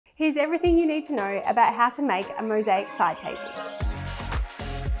Here's everything you need to know about how to make a mosaic side table.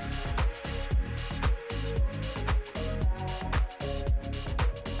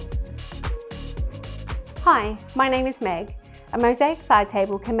 Hi, my name is Meg. A mosaic side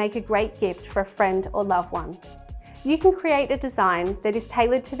table can make a great gift for a friend or loved one. You can create a design that is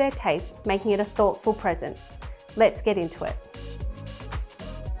tailored to their taste, making it a thoughtful present. Let's get into it.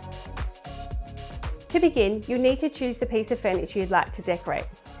 To begin, you'll need to choose the piece of furniture you'd like to decorate.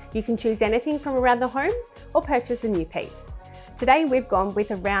 You can choose anything from around the home or purchase a new piece. Today we've gone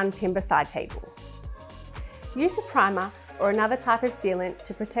with a round timber side table. Use a primer or another type of sealant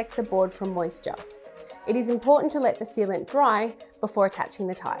to protect the board from moisture. It is important to let the sealant dry before attaching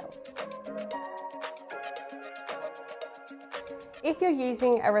the tiles. If you're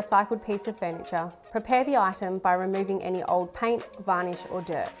using a recycled piece of furniture, prepare the item by removing any old paint, varnish or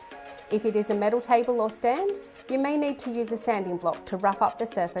dirt. If it is a metal table or stand, you may need to use a sanding block to rough up the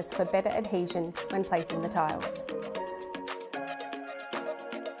surface for better adhesion when placing the tiles.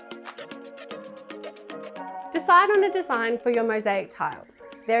 Decide on a design for your mosaic tiles.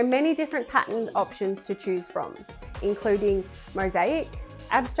 There are many different pattern options to choose from, including mosaic,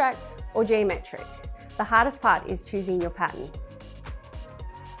 abstract or geometric. The hardest part is choosing your pattern.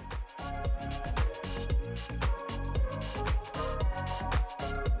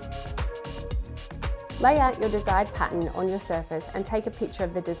 Lay out your desired pattern on your surface and take a picture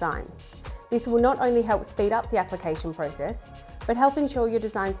of the design. This will not only help speed up the application process, but help ensure your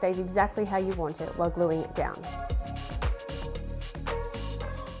design stays exactly how you want it while gluing it down.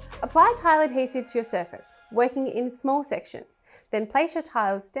 Apply tile adhesive to your surface, working in small sections. Then place your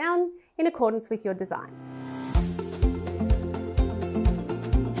tiles down in accordance with your design.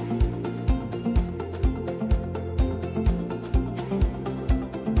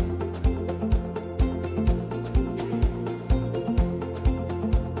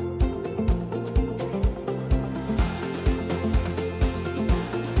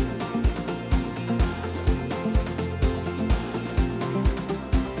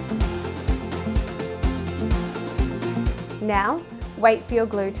 Now, wait for your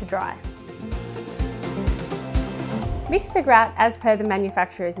glue to dry. Mix the grout as per the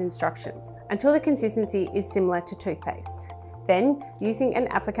manufacturer's instructions until the consistency is similar to toothpaste. Then, using an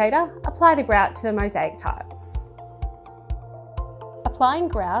applicator, apply the grout to the mosaic tiles. Applying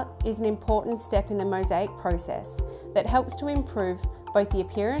grout is an important step in the mosaic process that helps to improve both the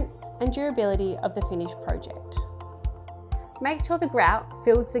appearance and durability of the finished project. Make sure the grout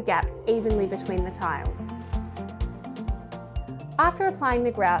fills the gaps evenly between the tiles. After applying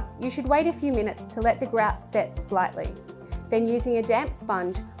the grout, you should wait a few minutes to let the grout set slightly. Then using a damp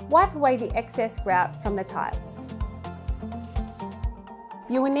sponge, wipe away the excess grout from the tiles.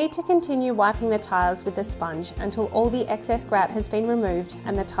 You will need to continue wiping the tiles with the sponge until all the excess grout has been removed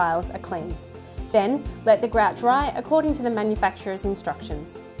and the tiles are clean. Then let the grout dry according to the manufacturer's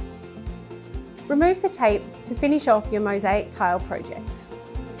instructions. Remove the tape to finish off your mosaic tile project.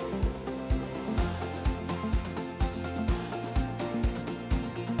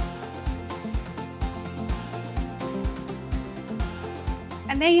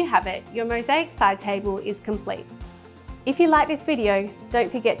 And there you have it, your mosaic side table is complete. If you like this video, don't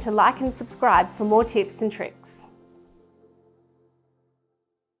forget to like and subscribe for more tips and tricks.